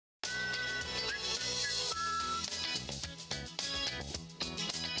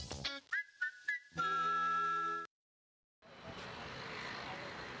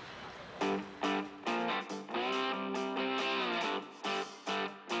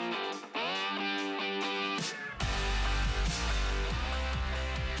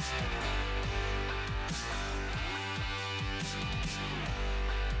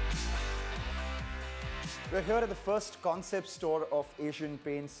We're here at the first concept store of Asian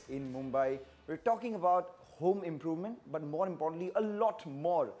Paints in Mumbai. We're talking about home improvement, but more importantly, a lot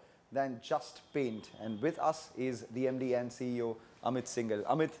more than just paint. And with us is the MD and CEO, Amit Single.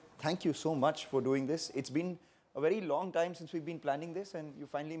 Amit, thank you so much for doing this. It's been a very long time since we've been planning this, and you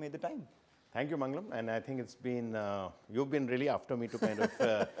finally made the time. Thank you, Mangalam. And I think it's been, you've been really after me to kind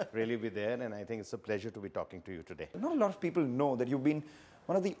of really be there. And I think it's a pleasure to be talking to you today. Not a lot of people know that you've been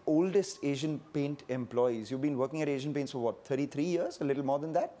one of the oldest Asian Paint employees. You've been working at Asian Paints for what, 33 years? A little more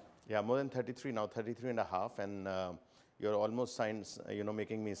than that? Yeah, more than 33 now, 33 and a half. And you're almost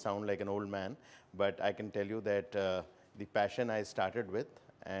making me sound like an old man. But I can tell you that the passion I started with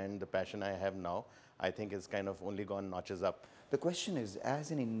and the passion I have now, I think is kind of only gone notches up. The question is, as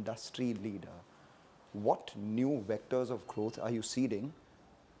an industry leader, what new vectors of growth are you seeding?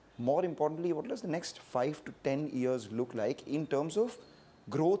 More importantly, what does the next 5 to 10 years look like in terms of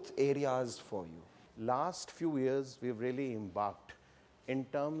growth areas for you? Last few years, we've really embarked in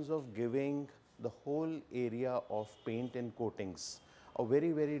terms of giving the whole area of paint and coatings a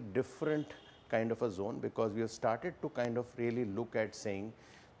very, very different kind of a zone, because we have started to kind of really look at saying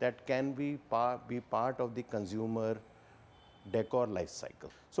that can we be part of the consumer decor life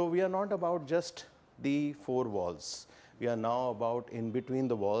cycle. So we are not about just the four walls. We are now about in between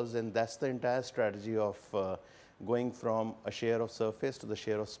the walls, and that's the entire strategy of going from a share of surface to the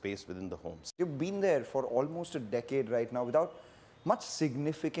share of space within the homes. You've been there for almost a decade right now without much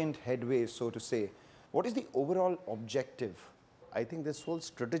significant headway, so to say. What is the overall objective? I think this whole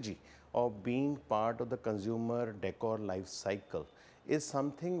strategy of being part of the consumer decor life cycle is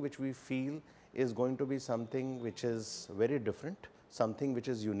something which we feel is going to be something which is very different, something which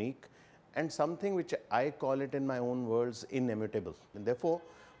is unique, and something which I call it in my own words inimitable. And therefore,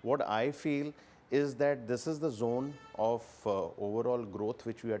 what I feel is that this is the zone of overall growth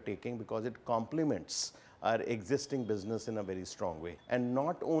which we are taking, because it complements our existing business in a very strong way. And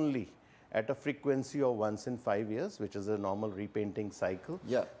not only at a frequency of once in 5 years, which is a normal repainting cycle,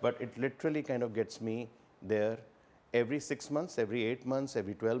 but it literally kind of gets me there every 6 months, every 8 months,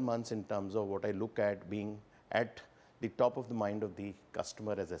 every 12 months in terms of what I look at being at the top of the mind of the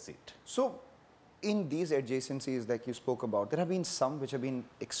customer as I see it. So in these adjacencies like you spoke about, there have been some which have been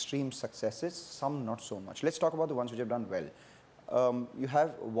extreme successes, some not so much. Let's talk about the ones which have done well. You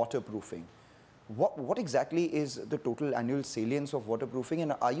have waterproofing. What exactly is the total annual salience of waterproofing,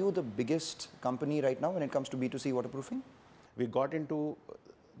 and are you the biggest company right now when it comes to B2C waterproofing? We got into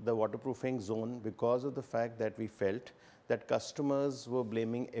the waterproofing zone because of the fact that we felt that customers were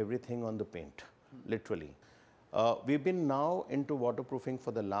blaming everything on the paint, literally. We've been now into waterproofing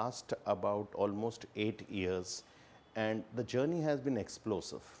for the last about almost 8 years, and the journey has been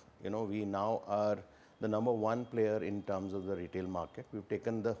explosive. You know, we now are the #1 player in terms of the retail market. We've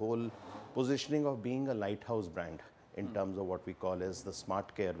taken the whole positioning of being a lighthouse brand in terms of what we call as the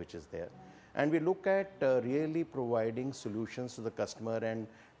smart care which is there. And we look at really providing solutions to the customer and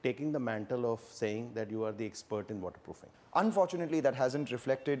taking the mantle of saying that you are the expert in waterproofing. Unfortunately, that hasn't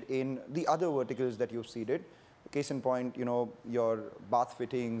reflected in the other verticals that you've seeded. Case in point, you know, your bath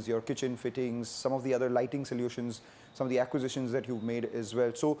fittings, your kitchen fittings, some of the other lighting solutions, some of the acquisitions that you've made as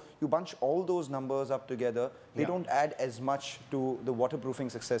well. So you bunch all those numbers up together, they don't add as much to the waterproofing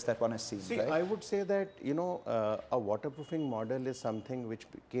success that one has seen. See, right? I would say that, you know, a waterproofing model is something which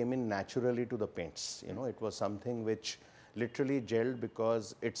came in naturally to the paints. You know, it was something which literally gelled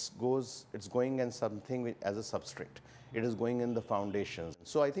because it's going in something as a substrate. It is going in the foundations.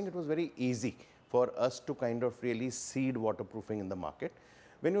 So I think it was very easy for us to kind of really seed waterproofing in the market.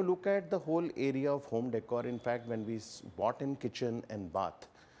 When you look at the whole area of home decor, in fact, when we bought in kitchen and bath,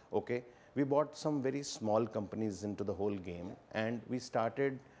 okay, we bought some very small companies into the whole game, and we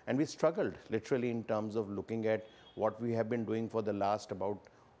started and we struggled literally in terms of looking at what we have been doing for the last about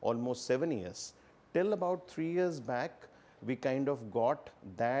almost 7 years. Till about 3 years back, we kind of got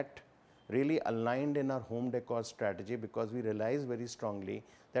that really aligned in our home decor strategy, because we realized very strongly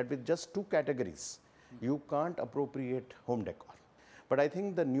that with just 2 categories, you can't appropriate home decor. But I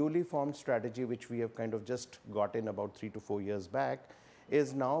think the newly formed strategy, which we have kind of just got in about 3 to 4 years back,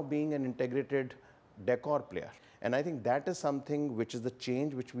 is now being an integrated decor player. And I think that is something which is the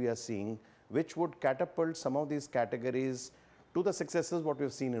change which we are seeing, which would catapult some of these categories to the successes what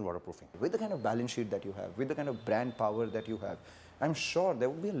we've seen in waterproofing. With the kind of balance sheet that you have, with the kind of brand power that you have, I'm sure there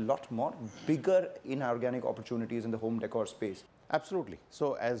will be a lot more bigger inorganic opportunities in the home decor space. Absolutely.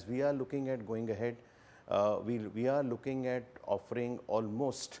 So as we are looking at going ahead, we are looking at offering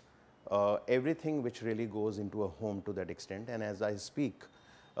almost everything which really goes into a home to that extent. And as I speak,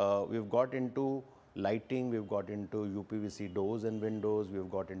 we've got into lighting, we've got into UPVC doors and windows, we've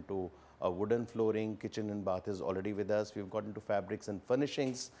got into wooden flooring, kitchen and bath is already with us. We've got into fabrics and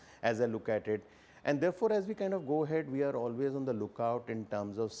furnishings as I look at it. And therefore, as we kind of go ahead, we are always on the lookout in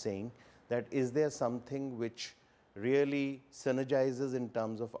terms of saying that is there something which really synergizes in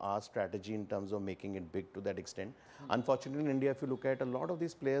terms of our strategy, in terms of making it big to that extent. Unfortunately, in India, if you look at a lot of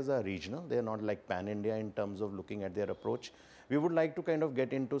these players are regional. They are not like pan-India in terms of looking at their approach. We would like to kind of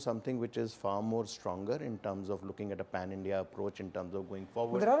get into something which is far more stronger in terms of looking at a pan-India approach in terms of going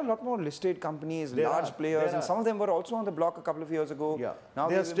forward. But there are a lot more listed companies, large players, and some of them were also on the block a couple of years ago. Yeah, now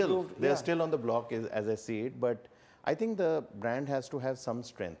they are still on the block as I see it, but I think the brand has to have some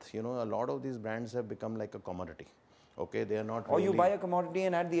strength. You know, a lot of these brands have become like a commodity. Okay, they are not. Or you buy a commodity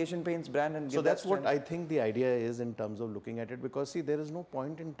and add the Asian Paints brand and give so that's that what I think the idea is in terms of looking at it, because see, there is no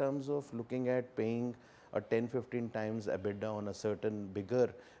point in terms of looking at paying a 10-15 times EBITDA on a certain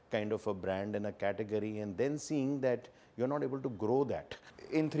bigger kind of a brand in a category and then seeing that you're not able to grow that.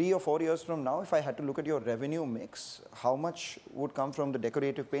 In 3 or 4 years from now, if I had to look at your revenue mix, how much would come from the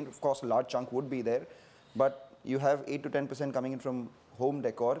decorative paint? Of course, a large chunk would be there, but you have 8 to 10% coming in from home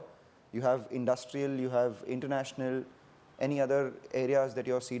decor. You have industrial, you have international, any other areas that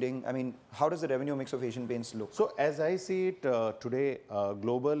you're seeding? I mean, how does the revenue mix of Asian Paints look? So as I see it today,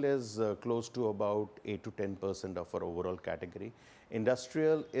 global is close to about 8 to 10% of our overall category.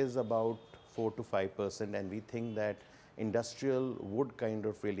 Industrial is about 4 to 5%, and we think that industrial would kind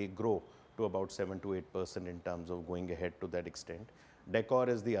of really grow to about 7 to 8% in terms of going ahead to that extent. Decor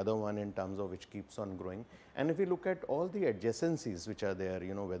is the other one in terms of which keeps on growing. And if you look at all the adjacencies which are there,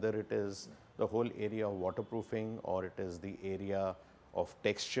 you know, whether it is the whole area of waterproofing or it is the area of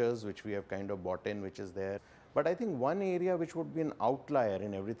textures which we have kind of bought in, which is there. But I think one area which would be an outlier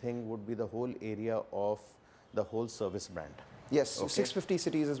in everything would be the whole area of the whole service brand. Yes, okay. 650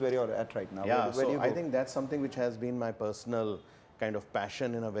 cities is where you're at right now. Yeah, where so do you go? I think that's something which has been my personal kind of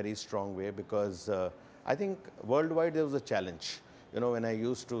passion in a very strong way, because I think worldwide there was a challenge. You know, when I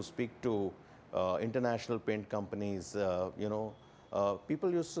used to speak to international paint companies,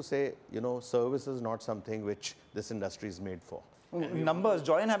 people used to say, you know, service is not something which this industry is made for. Numbers,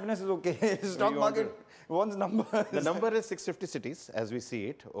 joy and happiness is okay. Stock market wants numbers. The number is 650 cities as we see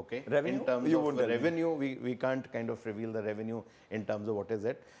it, okay. Revenue? In terms of revenue, we can't kind of reveal the revenue in terms of what is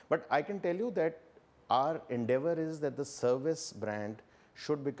it. But I can tell you that our endeavor is that the service brand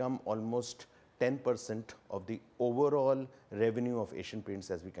should become almost 10% of the overall revenue of Asian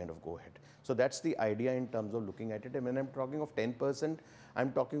Paints as we kind of go ahead. So that's the idea in terms of looking at it. And when I'm talking of 10%,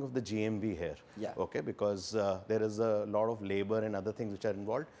 I'm talking of the GMV here. Yeah. Okay, because there is a lot of labor and other things which are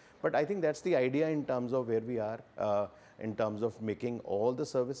involved. But I think that's the idea in terms of where we are, in terms of making all the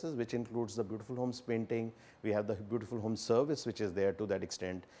services, which includes the beautiful homes painting. We have the beautiful home service, which is there to that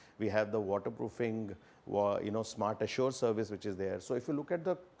extent. We have the waterproofing, smart assure service, which is there. So if you look at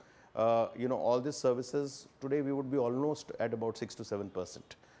the all these services, today we would be almost at about 6 to 7%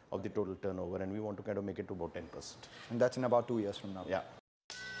 of the total turnover, and we want to kind of make it to about 10%. And that's in about 2 years from now. Yeah.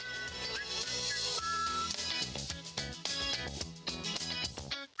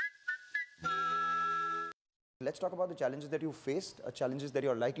 Let's talk about the challenges that you faced, challenges that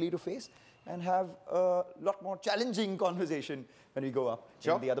you're likely to face, and have a lot more challenging conversation when we go up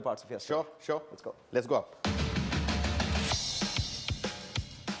in the other parts of your story. Sure. Let's go. Let's go up.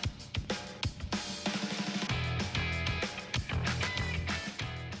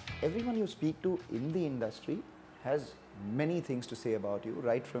 Everyone you speak to in the industry has many things to say about you,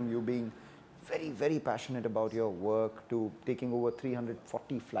 right from you being very, very passionate about your work to taking over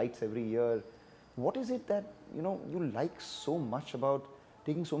 340 flights every year. What is it that, you like so much about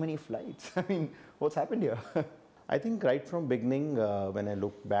taking so many flights? I mean, what's happened here? I think right from beginning, when I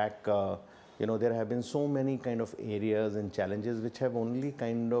look back, there have been so many kind of areas and challenges which have only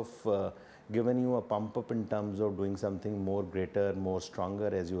kind of given you a pump up in terms of doing something more greater, more stronger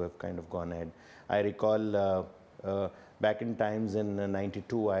as you have kind of gone ahead. I recall back in times in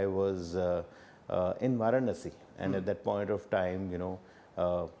 92, I was in Varanasi, and at that point of time,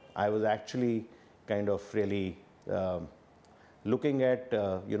 I was actually kind of really looking at,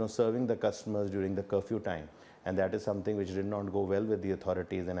 serving the customers during the curfew time. And that is something which did not go well with the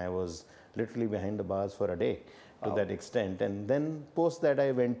authorities, and I was literally behind the bars for a day to that extent. And then post that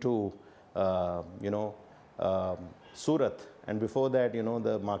I went to Surat, and before that,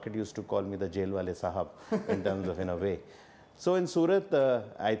 the market used to call me the jail wale sahab in terms of in a way. So in Surat,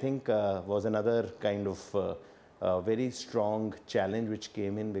 I think was another kind of very strong challenge which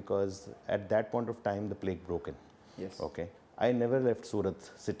came in, because at that point of time the plague broke in. Yes. Okay. I never left Surat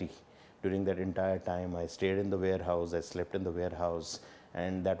city during that entire time. I stayed in the warehouse, I slept in the warehouse,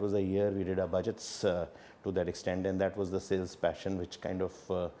 And that was a year we did our budgets to that extent, and that was the sales passion which kind of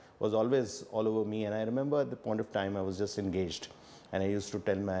was always all over me. And I remember at the point of time I was just engaged, and I used to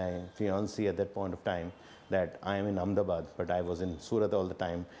tell my fiancée at that point of time that I am in Ahmedabad, but I was in Surat all the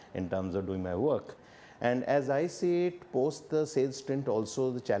time in terms of doing my work. And as I see it, post the sales stint also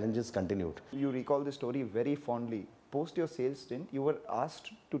the challenges continued. You recall the story very fondly. Post your sales stint, you were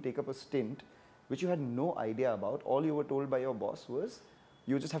asked to take up a stint which you had no idea about. All you were told by your boss was,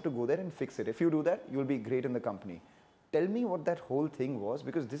 you just have to go there and fix it. If you do that, you'll be great in the company. Tell me what that whole thing was,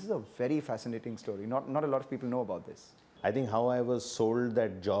 because this is a very fascinating story. Not a lot of people know about this. I think how I was sold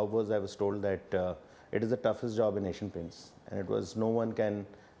that job was I was told that it is the toughest job in Asian Paints, and it was no one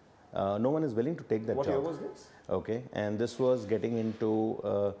is willing to take that What job. year was this? Okay, and this was getting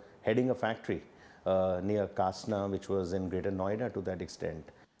into heading a factory near Kasna, which was in Greater Noida to that extent.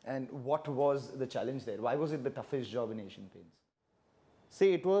 And what was the challenge there? Why was it the toughest job in Asian Paints?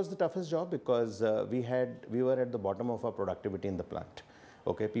 See, it was the toughest job because we were at the bottom of our productivity in the plant.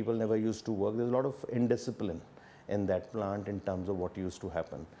 Okay, people never used to work. There's a lot of indiscipline in that plant in terms of what used to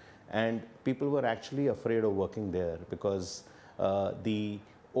happen. And people were actually afraid of working there because the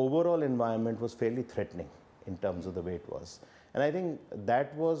overall environment was fairly threatening in terms of the way it was. And I think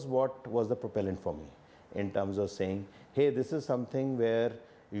that was what was the propellant for me in terms of saying, hey, this is something where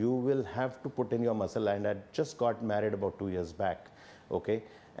you will have to put in your muscle. And I just got married about 2 years back. Okay,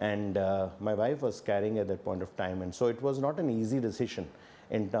 and my wife was carrying at that point of time, and so it was not an easy decision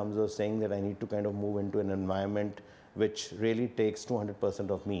in terms of saying that I need to kind of move into an environment which really takes 200%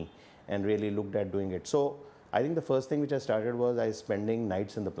 of me, and really looked at doing it. So I think the first thing which I started was I was spending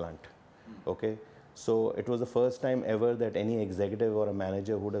nights in the plant. Okay, so it was the first time ever that any executive or a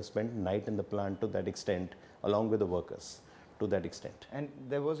manager would have spent night in the plant to that extent, along with the workers to that extent. And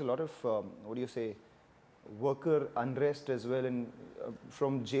there was a lot of worker unrest as well, and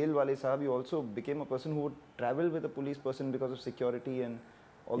from jail wale sahab, you also became a person who would travel with a police person because of security and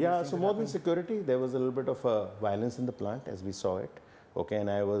all these things. So more than security, there was a little bit of violence in the plant as we saw it. Okay, and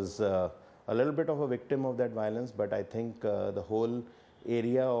I was a little bit of a victim of that violence, but I think the whole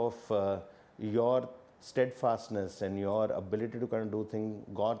area of your steadfastness and your ability to kind of do things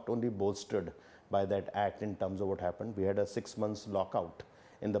got only bolstered by that act in terms of what happened. We had a 6 months lockout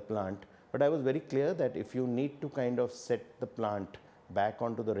in the plant. But I was very clear that if you need to kind of set the plant back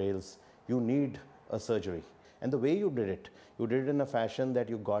onto the rails, you need a surgery. And the way you did it in a fashion that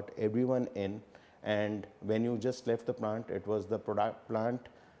you got everyone in, and when you just left the plant, it was the plant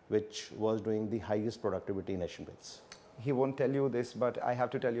which was doing the highest productivity in Asian Paints. He won't tell you this, but I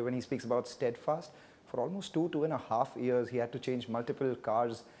have to tell you, when he speaks about steadfast, for almost 2.5 years, he had to change multiple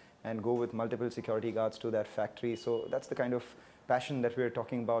cars and go with multiple security guards to that factory. So that's the kind of passion that we're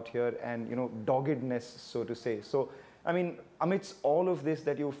talking about here, and doggedness, so to say. So I mean, amidst all of this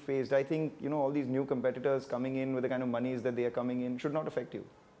that you faced, I think all these new competitors coming in with the kind of monies that they are coming in should not affect you.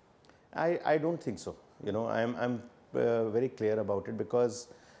 I don't think so. I'm very clear about it, because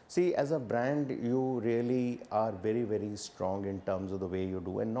see, as a brand, you really are very, very strong in terms of the way you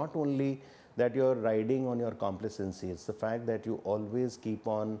do, and not only that you're riding on your complacency, it's the fact that you always keep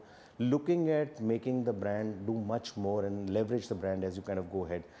on looking at making the brand do much more and leverage the brand as you kind of go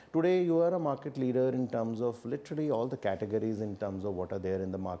ahead. Today, you are a market leader in terms of literally all the categories in terms of what are there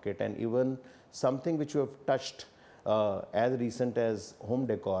in the market, and even something which you have touched as recent as home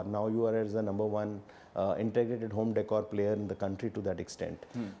decor. Now you are as the #1 integrated home decor player in the country to that extent.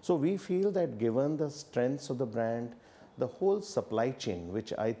 So we feel that given the strengths of the brand, the whole supply chain,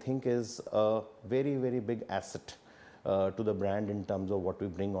 which I think is a very, very big asset to the brand in terms of what we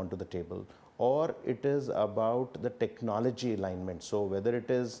bring onto the table, or it is about the technology alignment. So whether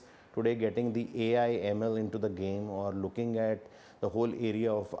it is today getting the AI ML into the game, or looking at the whole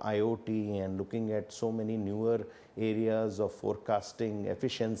area of IoT and looking at so many newer areas of forecasting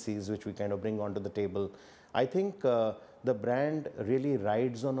efficiencies which we kind of bring onto the table, I think the brand really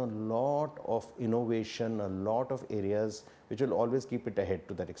rides on a lot of innovation, a lot of areas which will always keep it ahead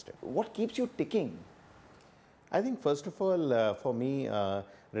to that extent. What keeps you ticking? I think first of all, for me,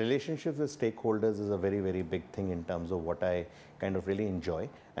 relationships with stakeholders is a very, very big thing in terms of what I kind of really enjoy.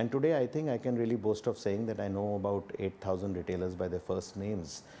 And today I think I can really boast of saying that I know about 8,000 retailers by their first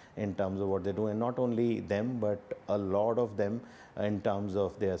names in terms of what they do. And not only them, but a lot of them in terms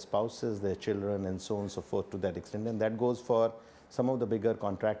of their spouses, their children, and so on and so forth to that extent. And that goes for some of the bigger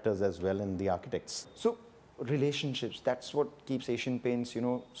contractors as well, and the architects. So relationships, that's what keeps Asian Paints,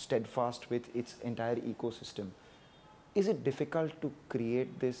 steadfast with its entire ecosystem. Is it difficult to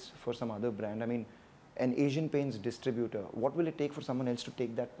create this for some other brand? I mean, an Asian Paints distributor, what will it take for someone else to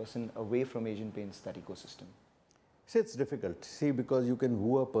take that person away from Asian Paints, that ecosystem? See, it's difficult. See, because you can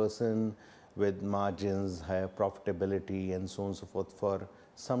woo a person with margins, higher profitability, and so on and so forth for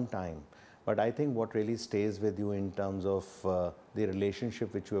some time. But I think what really stays with you in terms of the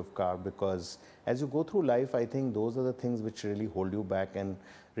relationship which you have carved, because as you go through life, I think those are the things which really hold you back and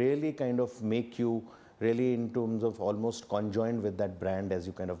really kind of make you really in terms of almost conjoined with that brand as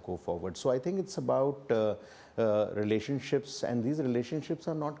you kind of go forward. So I think it's about relationships, and these relationships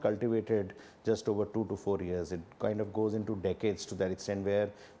are not cultivated just over 2 to 4 years. It kind of goes into decades to that extent, where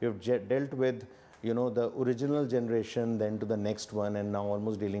we have dealt with the original generation, then to the next one, and now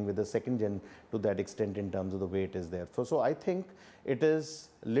almost dealing with the second gen to that extent in terms of the way it is there. So I think it is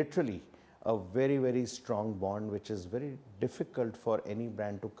literally a very, very strong bond, which is very difficult for any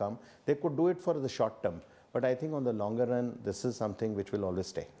brand to come. They could do it for the short term, but I think on the longer run, this is something which will always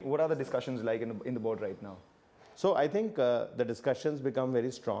stay. What are the discussions like in the board right now? So I think the discussions become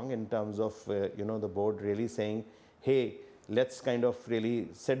very strong in terms of, the board really saying, hey, let's kind of really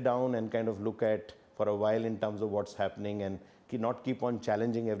sit down and kind of look at for a while in terms of what's happening, and not keep on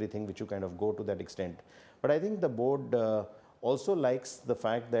challenging everything which you kind of go to that extent. But I think the board also likes the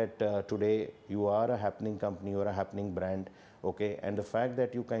fact that today you are a happening company, you are a happening brand, okay, and the fact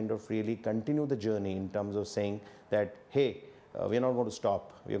that you kind of really continue the journey in terms of saying that, hey, we're not going to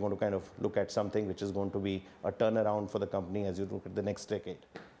stop. We're going to kind of look at something which is going to be a turnaround for the company as you look at the next decade.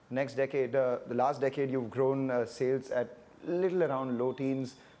 Next decade, the last decade, you've grown sales at little around low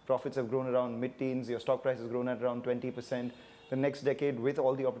teens. Profits have grown around mid-teens. Your stock price has grown at around 20%. The next decade, with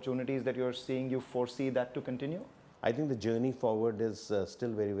all the opportunities that you're seeing, you foresee that to continue? I think the journey forward is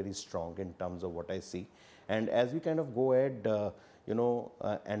still very, very strong in terms of what I see. And as we kind of go ahead,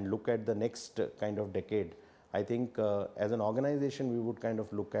 and look at the next kind of decade, I think as an organization, we would kind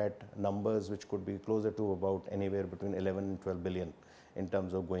of look at numbers which could be closer to about anywhere between 11 and 12 billion in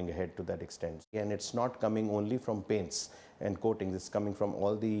terms of going ahead to that extent. And it's not coming only from paints and coatings, it's coming from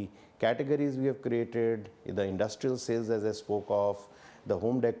all the categories we have created, the industrial sales as I spoke of, the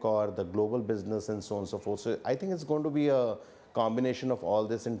home decor, the global business, and so on and so forth. So I think it's going to be a combination of all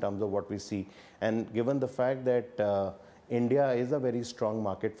this in terms of what we see. And given the fact that India is a very strong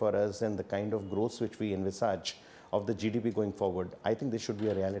market for us, and the kind of growth which we envisage of the GDP going forward, I think this should be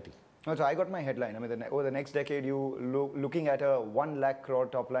a reality. So I got my headline. I mean, over the next decade, you looking at a 1 lakh crore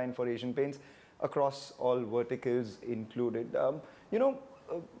top line for Asian Paints across all verticals included.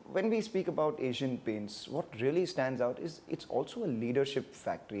 When we speak about Asian Paints, what really stands out is it's also a leadership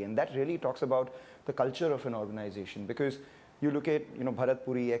factory, and that really talks about the culture of an organization. Because you look at, Bharat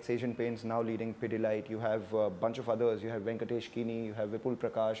Puri, ex-Asian Paints, now leading Pidilite. You have a bunch of others. You have Venkatesh Kini, you have Vipul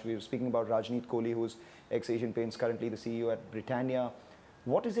Prakash. We were speaking about Rajneet Kohli, who's ex-Asian Paints, currently the CEO at Britannia.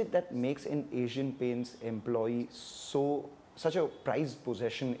 What is it that makes an Asian Paints employee such a prized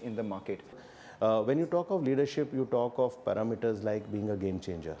possession in the market? When you talk of leadership, you talk of parameters like being a game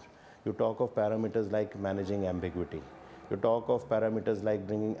changer. You talk of parameters like managing ambiguity. You talk of parameters like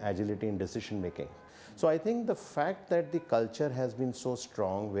bringing agility in decision making. So I think the fact that the culture has been so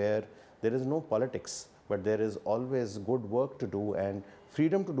strong, where there is no politics, but there is always good work to do and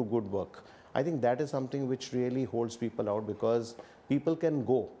freedom to do good work, I think that is something which really holds people out, because people can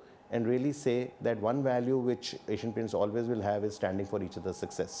go and really say that one value which Asian Paints always will have is standing for each other's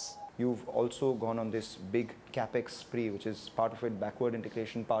success. You've also gone on this big capex spree, which is part of it backward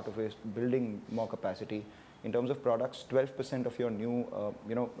integration, part of it building more capacity. In terms of products, 12% of your new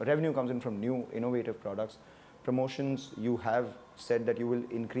revenue comes in from new innovative products. Promotions, you have said that you will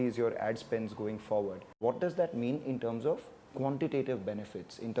increase your ad spends going forward. What does that mean in terms of quantitative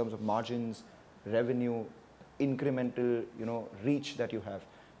benefits, in terms of margins, revenue, incremental, reach that you have?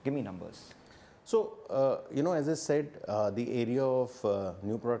 Give me numbers. So, as I said, the area of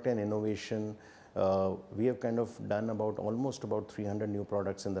new product and innovation, we have kind of done almost about 300 new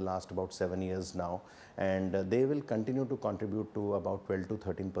products in the last about 7 years now, and they will continue to contribute to about 12 to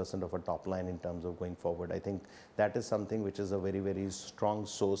 13% of our top line in terms of going forward. I think that is something which is a very, very strong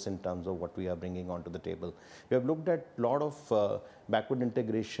source in terms of what we are bringing onto the table. We have looked at a lot of backward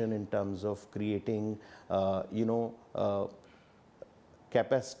integration in terms of creating,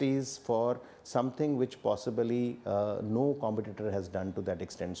 capacities for something which possibly no competitor has done to that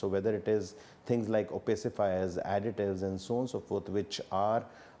extent. So whether it is things like opacifiers, additives, and so on and so forth, which are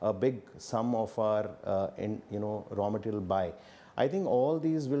a big sum of our raw material buy, I think all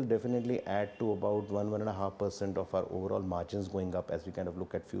these will definitely add to about 1.5% of our overall margins going up as we kind of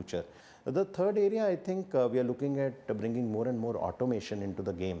look at future. The third area, I think we are looking at bringing more and more automation into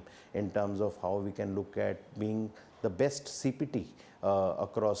the game in terms of how we can look at being the best CPT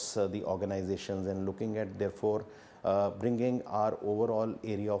across the organizations, and looking at therefore bringing our overall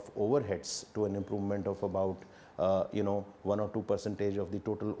area of overheads to an improvement of about 1 or 2% of the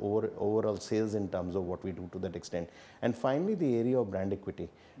total overall sales in terms of what we do to that extent. And finally, the area of brand equity,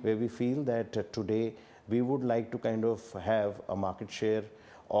 where we feel that today we would like to kind of have a market share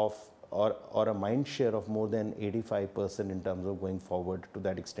of or a mind share of more than 85% in terms of going forward to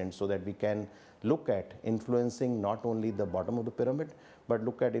that extent, so that we can look at influencing not only the bottom of the pyramid, but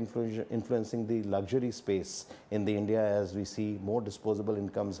look at influencing the luxury space in the India, as we see more disposable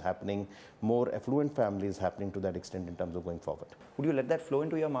incomes happening, more affluent families happening to that extent in terms of going forward. Would you let that flow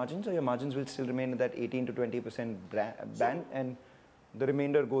into your margins, or your margins will still remain in that 18 to 20% band, and the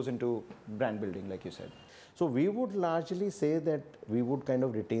remainder goes into brand building, like you said? So we would largely say that we would kind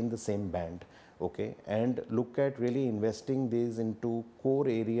of retain the same band, okay, and look at really investing these into core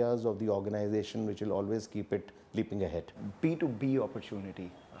areas of the organization, which will always keep it leaping ahead. B2B opportunity,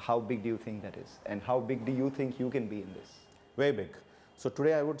 how big do you think that is? And how big do you think you can be in this? Very big. So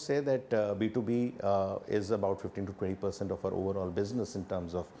today I would say that B2B is about 15 to 20% of our overall business in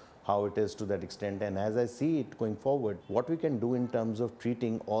terms of how it is to that extent. And as I see it going forward, what we can do in terms of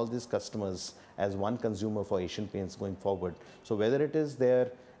treating all these customers as one consumer for Asian Paints going forward. So whether it is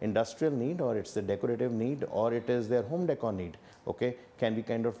their industrial need, or it's the decorative need, or it is their home decor need, okay, can we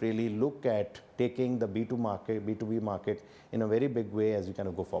kind of really look at taking the B2B market in a very big way as we kind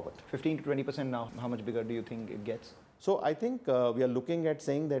of go forward. 15 to 20% now, how much bigger do you think it gets? So I think we are looking at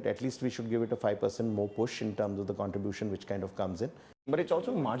saying that at least we should give it a 5% more push in terms of the contribution which kind of comes in. But it's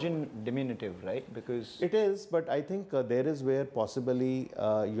also margin diminutive, right? Because it is, but I think there is where possibly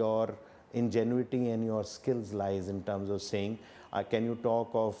your ingenuity and your skills lies in terms of saying, can you talk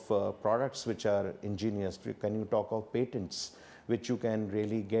of products which are ingenious? Can you talk of patents which you can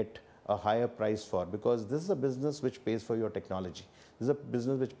really get a higher price for? Because this is a business which pays for your technology. This is a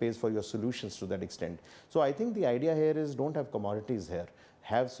business which pays for your solutions to that extent. So I think the idea here is, don't have commodities here,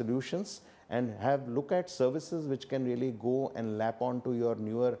 have solutions, and look at services which can really go and lap onto your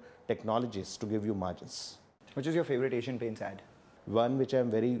newer technologies to give you margins. Which is your favorite Asian Paints ad? One which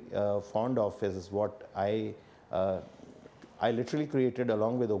I'm very fond of is what I literally created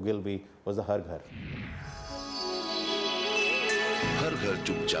along with Ogilvy, was the Har Ghar. हर घर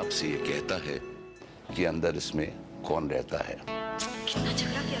चुपचाप से ये कहता है कि अंदर इसमें कौन रहता है। कितना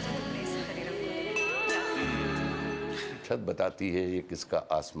झगड़ा किया था तुमने इस हरे रंग को? छत बताती है ये किसका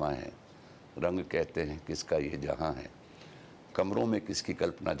आसमां है, रंग कहते हैं किसका ये जहां है, कमरों में किसकी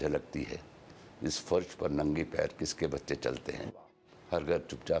कल्पना झलकती है, इस फर्श पर नंगे पैर किसके बच्चे चलते हैं। हर घर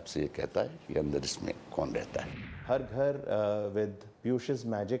चुपचाप से ये कहता है कि अंदर इसमें कौन रहता है। Har Ghar with Piyush's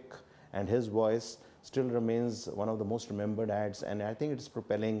magic and his voice still remains one of the most remembered ads, and I think it's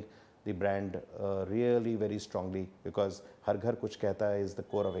propelling the brand really very strongly, because Har Ghar Kuch Kehta Hai is the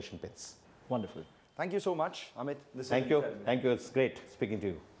core of Asian Paints. Wonderful. Thank you so much, Amit. Thank you. Thank you. It's great speaking to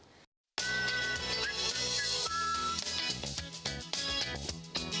you.